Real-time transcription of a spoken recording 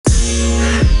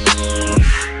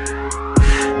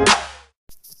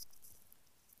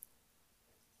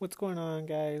What's going on,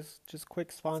 guys? Just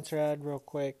quick sponsor ad, real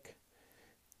quick.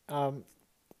 Um,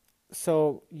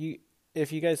 so you,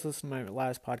 if you guys listen to my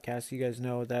last podcast, you guys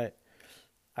know that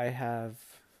I have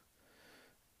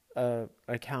a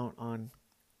account on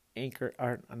Anchor,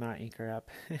 or not Anchor app.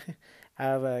 I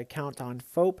have an account on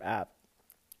Fope app.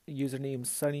 Username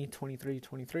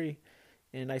Sunny2323,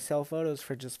 and I sell photos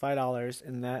for just $5,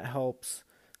 and that helps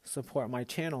support my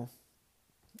channel.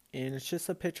 And it's just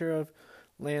a picture of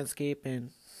landscape and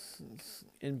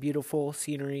beautiful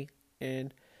scenery,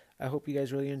 and I hope you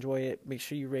guys really enjoy it. Make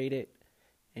sure you rate it,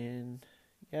 and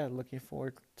yeah, looking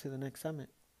forward to the next summit.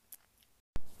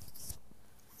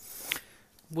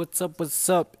 What's up? What's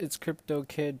up? It's Crypto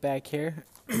Kid back here,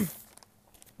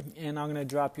 and I'm gonna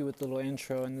drop you with a little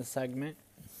intro in this segment.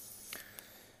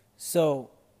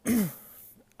 So,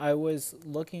 I was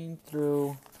looking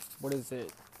through, what is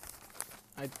it?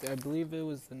 I believe it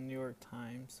was the New York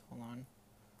Times. Hold on,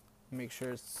 make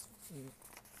sure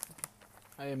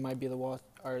it might be the Wall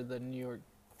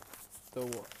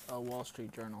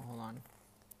Street Journal. Hold on.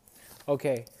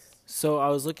 Okay, so I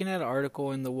was looking at an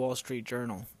article in the Wall Street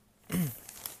Journal,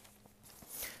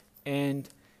 and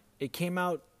it came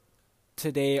out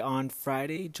today on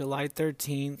Friday, July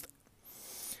 13th,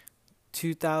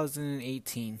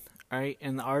 2018. All right,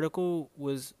 and the article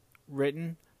was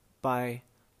written by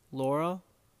Laura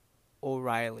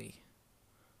O'Reilly.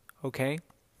 Okay?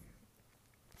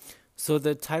 So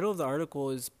the title of the article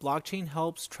is Blockchain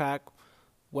Helps Track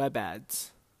Web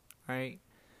Ads. All right?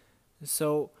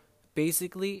 So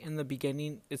basically, in the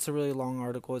beginning, it's a really long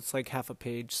article. It's like half a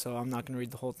page, so I'm not going to read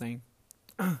the whole thing.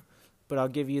 But I'll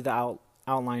give you the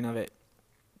outline of it.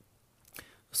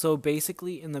 So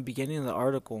basically, in the beginning of the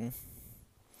article,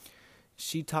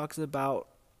 she talks about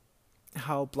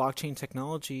how blockchain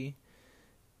technology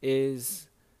is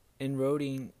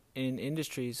inroading in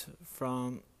industries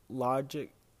from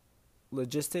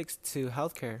logistics to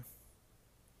healthcare.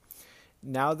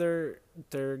 Now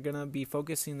they're gonna be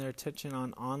focusing their attention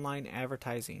on online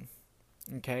advertising.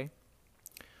 Okay?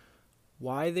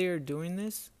 Why they are doing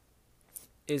this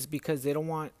is because they don't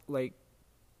want like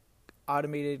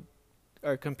automated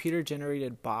or computer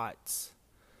generated bots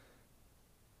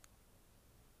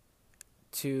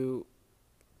to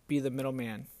be the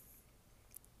middleman.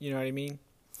 You know what I mean?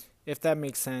 If that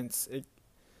makes sense.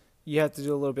 You have to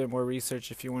do a little bit more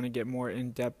research if you want to get more in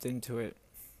depth into it.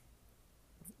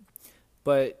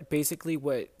 But basically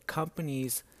what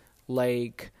companies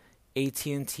like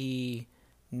AT&T,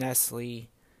 Nestle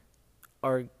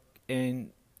are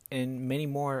and many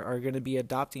more are going to be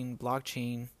adopting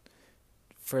blockchain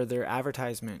for their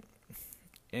advertisement.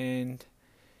 And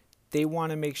they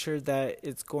want to make sure that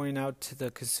it's going out to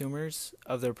the consumers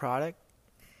of their product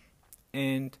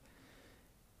and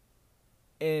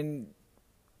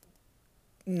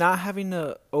not having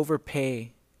to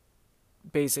overpay.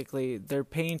 Basically, they're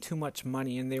paying too much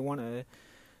money and they want to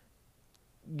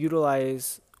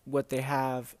utilize what they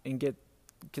have and get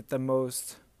the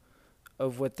most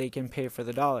of what they can pay for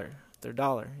their dollar,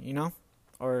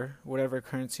 or whatever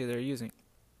currency they're using.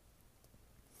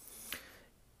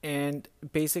 And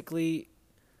basically,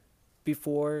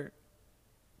 before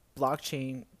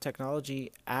blockchain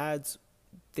technology ads,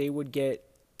 they would get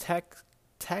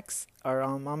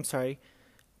technology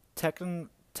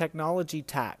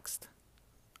taxed.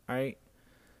 All right,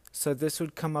 so this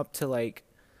would come up to like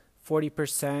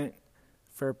 40%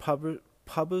 for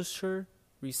publisher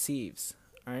receives.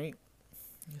 All right,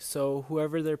 so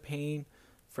whoever they're paying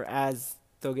for ads,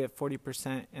 they'll get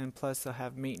 40%, and plus they'll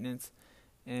have maintenance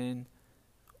and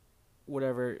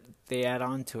whatever they add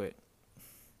on to it.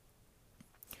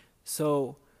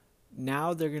 So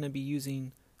now they're going to be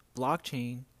using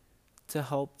blockchain to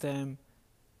help them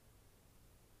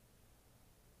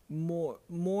more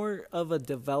of a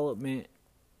development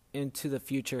into the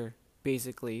future.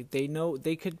 Basically, they know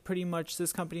they could pretty much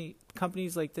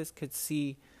companies like this could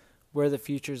see where the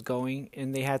future's going,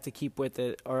 and they have to keep with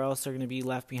it, or else they're going to be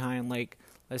left behind. Like,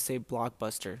 let's say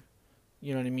Blockbuster,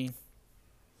 you know what I mean?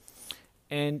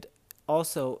 And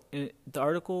also, the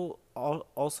article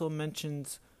also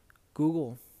mentions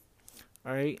Google.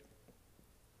 All right,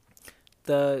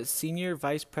 the senior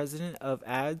vice president of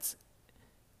ads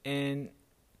and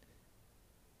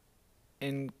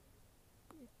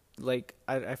like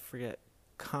I forget,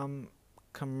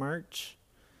 Commerce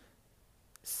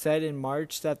said in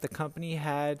March that the company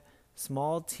had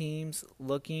small teams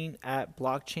looking at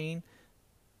blockchain,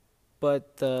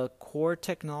 but the core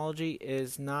technology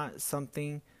is not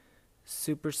something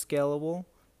super scalable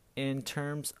in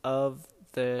terms of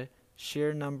the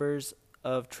sheer numbers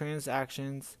of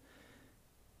transactions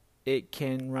it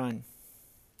can run.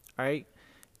 All right,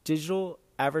 digital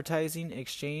advertising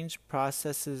exchange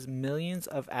processes millions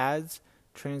of ads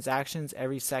transactions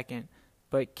every second,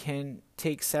 but can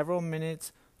take several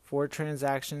minutes for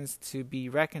transactions to be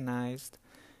recognized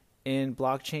in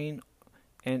blockchain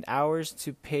and hours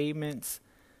to payments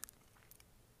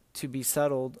to be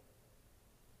settled.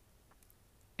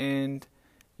 And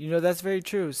that's very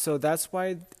true. So that's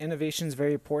why innovation is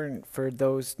very important for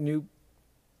those new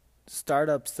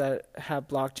startups that have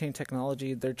blockchain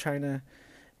technology. They're trying to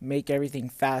make everything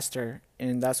faster,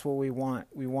 and that's what we want.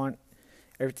 We want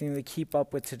everything to keep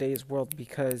up with today's world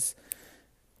because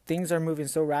things are moving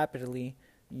so rapidly.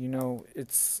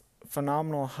 It's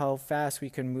phenomenal how fast we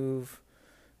can move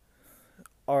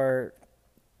our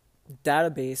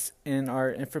database and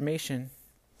our information,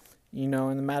 in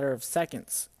a matter of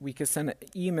seconds. We could send an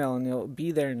email and it'll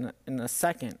be there in a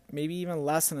second, maybe even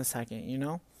less than a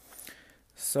second,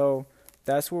 So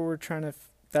that's what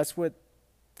that's what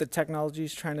the technology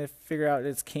is trying to figure out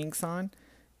its kinks on,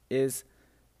 is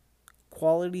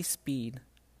quality speed.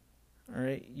 All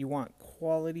right, you want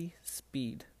quality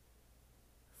speed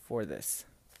for this.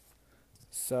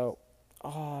 So,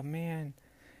 oh man,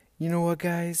 you know what,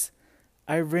 guys?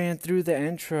 I ran through the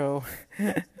intro,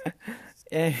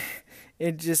 and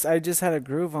I just had a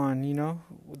groove on.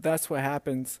 That's what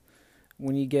happens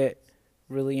when you get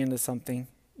really into something.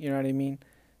 You know what I mean?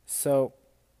 So,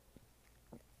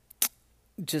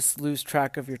 just lose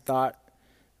track of your thought,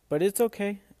 but it's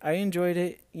okay. I enjoyed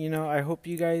it. I hope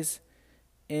you guys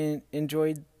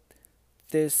enjoyed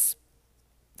this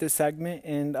segment.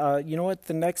 And you know what?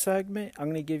 The next segment, I'm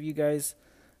gonna give you guys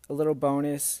a little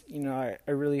bonus. I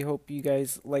really hope you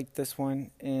guys like this one,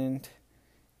 and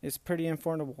it's pretty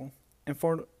informative.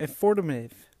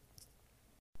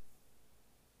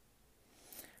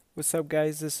 What's up,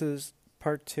 guys? This is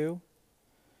part 2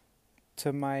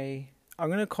 to my. I'm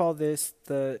gonna call this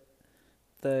the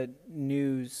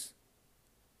news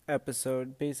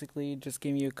episode. Basically, just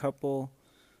giving you a couple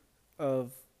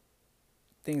of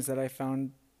things that I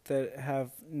found that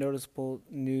have noticeable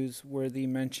newsworthy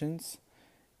mentions.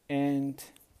 And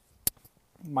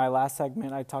my last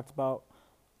segment, I talked about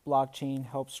blockchain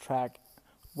helps track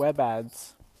web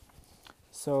ads.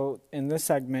 So in this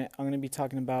segment, I'm going to be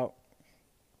talking about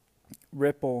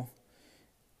Ripple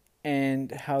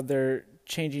and how they're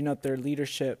changing up their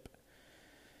leadership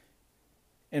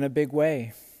in a big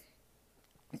way.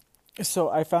 So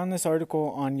I found this article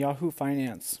on Yahoo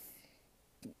Finance,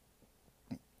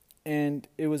 and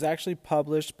it was actually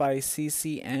published by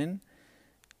CCN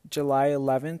July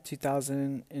 11th,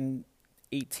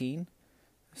 2018.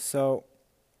 So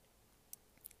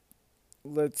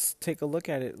let's take a look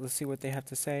at it. Let's see what they have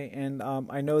to say. And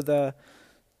I know the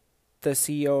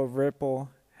CEO of Ripple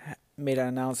made an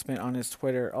announcement on his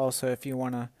Twitter also, if you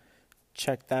want to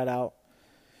check that out.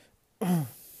 All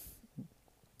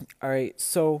right,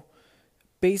 so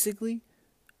basically,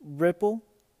 Ripple,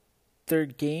 their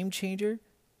game changer,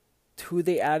 who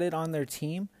they added on their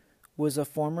team, was a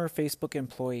former Facebook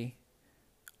employee.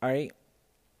 All right,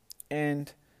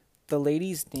 and the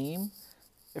lady's name,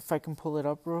 if I can pull it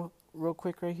up real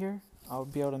quick right here, I'll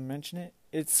be able to mention it.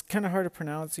 It's kind of hard to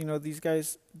pronounce.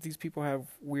 These people have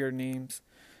weird names.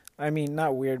 I mean,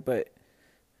 not weird, but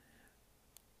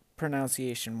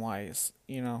pronunciation-wise,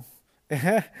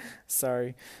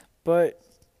 Sorry. But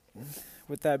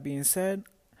with that being said,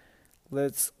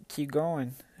 let's keep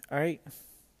going. All right.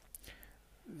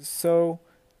 So,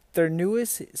 their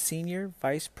newest senior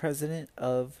vice president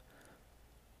of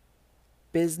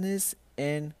business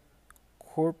and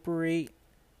corporate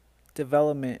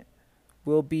development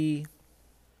will be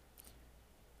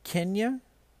Kenya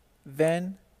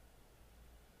Van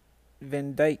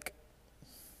Dyke.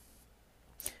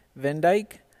 Van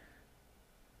Dyke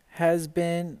has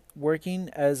been working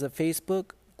as a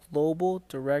Facebook Global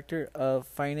Director of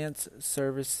Finance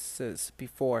Services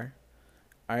before.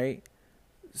 All right.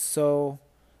 So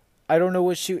I don't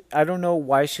know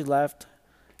why she left.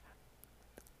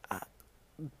 I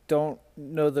don't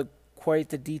know quite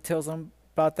the details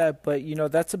about that, but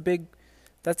that's a big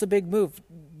move.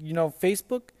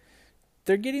 Facebook,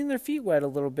 they're getting their feet wet a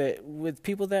little bit with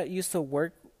people that used to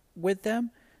work with them.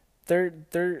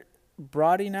 They're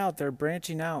broadening out, they're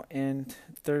branching out, and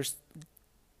they're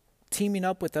teaming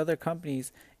up with other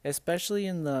companies, especially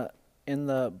in the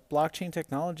blockchain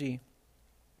technology.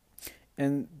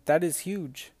 And that is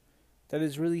huge. That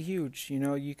is really huge.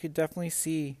 You could definitely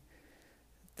see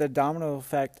the domino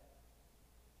effect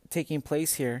taking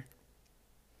place here.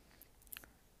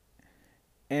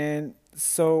 And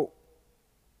so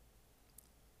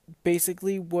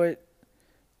basically what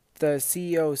the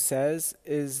CEO says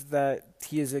is that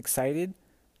he is excited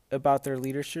about their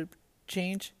leadership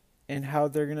change, and how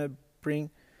they're going to bring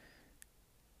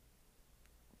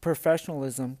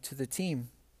professionalism to the team.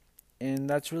 And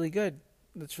that's really good.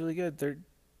 That's really good.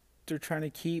 They're trying to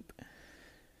keep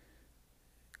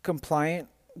compliant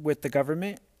with the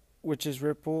government, which is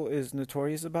Ripple is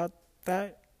notorious about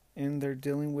that, and they're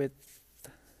dealing with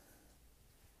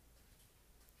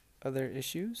other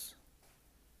issues.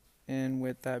 And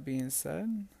with that being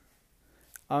said,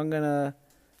 I'm going to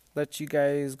let you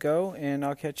guys go, and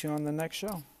I'll catch you on the next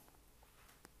show.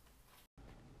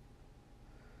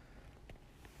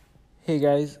 Hey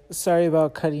guys, sorry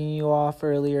about cutting you off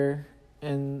earlier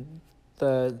in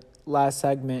the last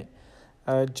segment.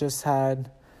 I just had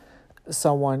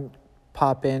someone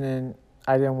pop in, and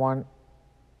I didn't want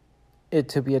it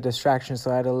to be a distraction,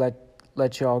 so I had to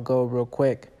let you all go real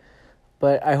quick.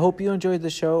 But I hope you enjoyed the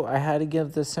show. I had to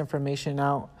give this information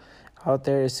out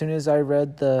there. As soon as I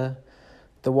read the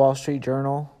Wall Street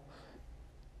Journal,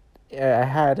 it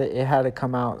had to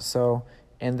come out. So,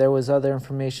 and there was other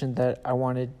information that I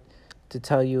wanted to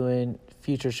tell you in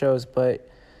future shows, but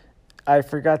I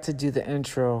forgot to do the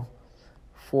intro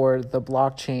for the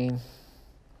blockchain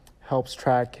helps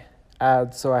track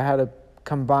ads. So I had to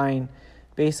combine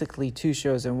basically two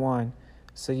shows in one.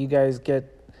 So you guys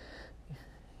get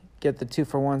the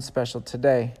 2-for-1 special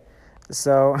today.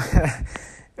 So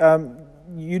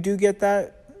you do get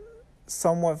that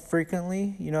somewhat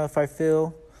frequently, if I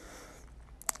feel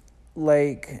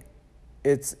like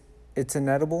it's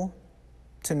inedible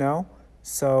to know.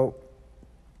 So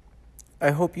I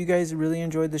hope you guys really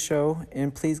enjoyed the show,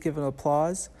 and please give an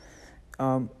applause.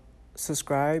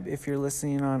 Subscribe if you're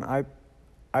listening on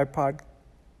iPod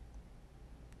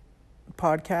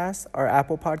Podcasts or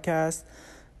Apple Podcasts,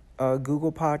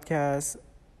 Google Podcasts,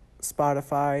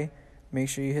 Spotify. Make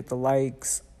sure you hit the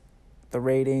likes, the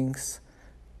ratings.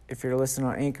 If you're listening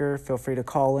on Anchor, feel free to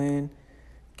call in,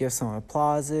 give some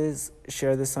applauses,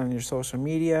 share this on your social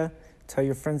media, tell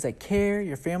your friends that care,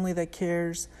 your family that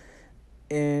cares,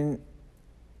 and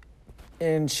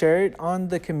share it on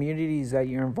the communities that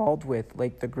you're involved with,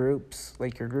 like the groups,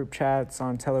 like your group chats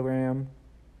on Telegram,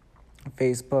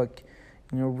 Facebook.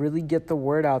 Really get the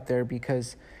word out there,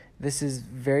 because this is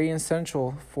very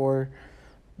essential for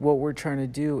what we're trying to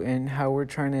do and how we're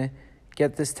trying to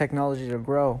get this technology to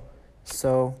grow.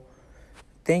 So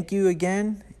thank you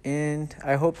again, and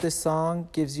I hope this song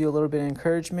gives you a little bit of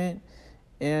encouragement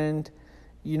and,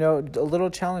 a little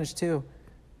challenge too.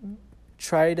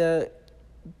 Try to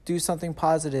do something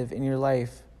positive in your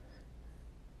life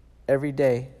every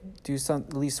day. Do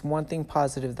at least one thing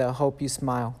positive that'll help you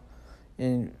smile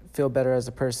and feel better as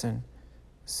a person.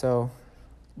 So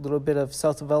a little bit of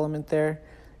self-development there.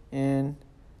 And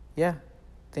yeah,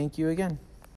 thank you again.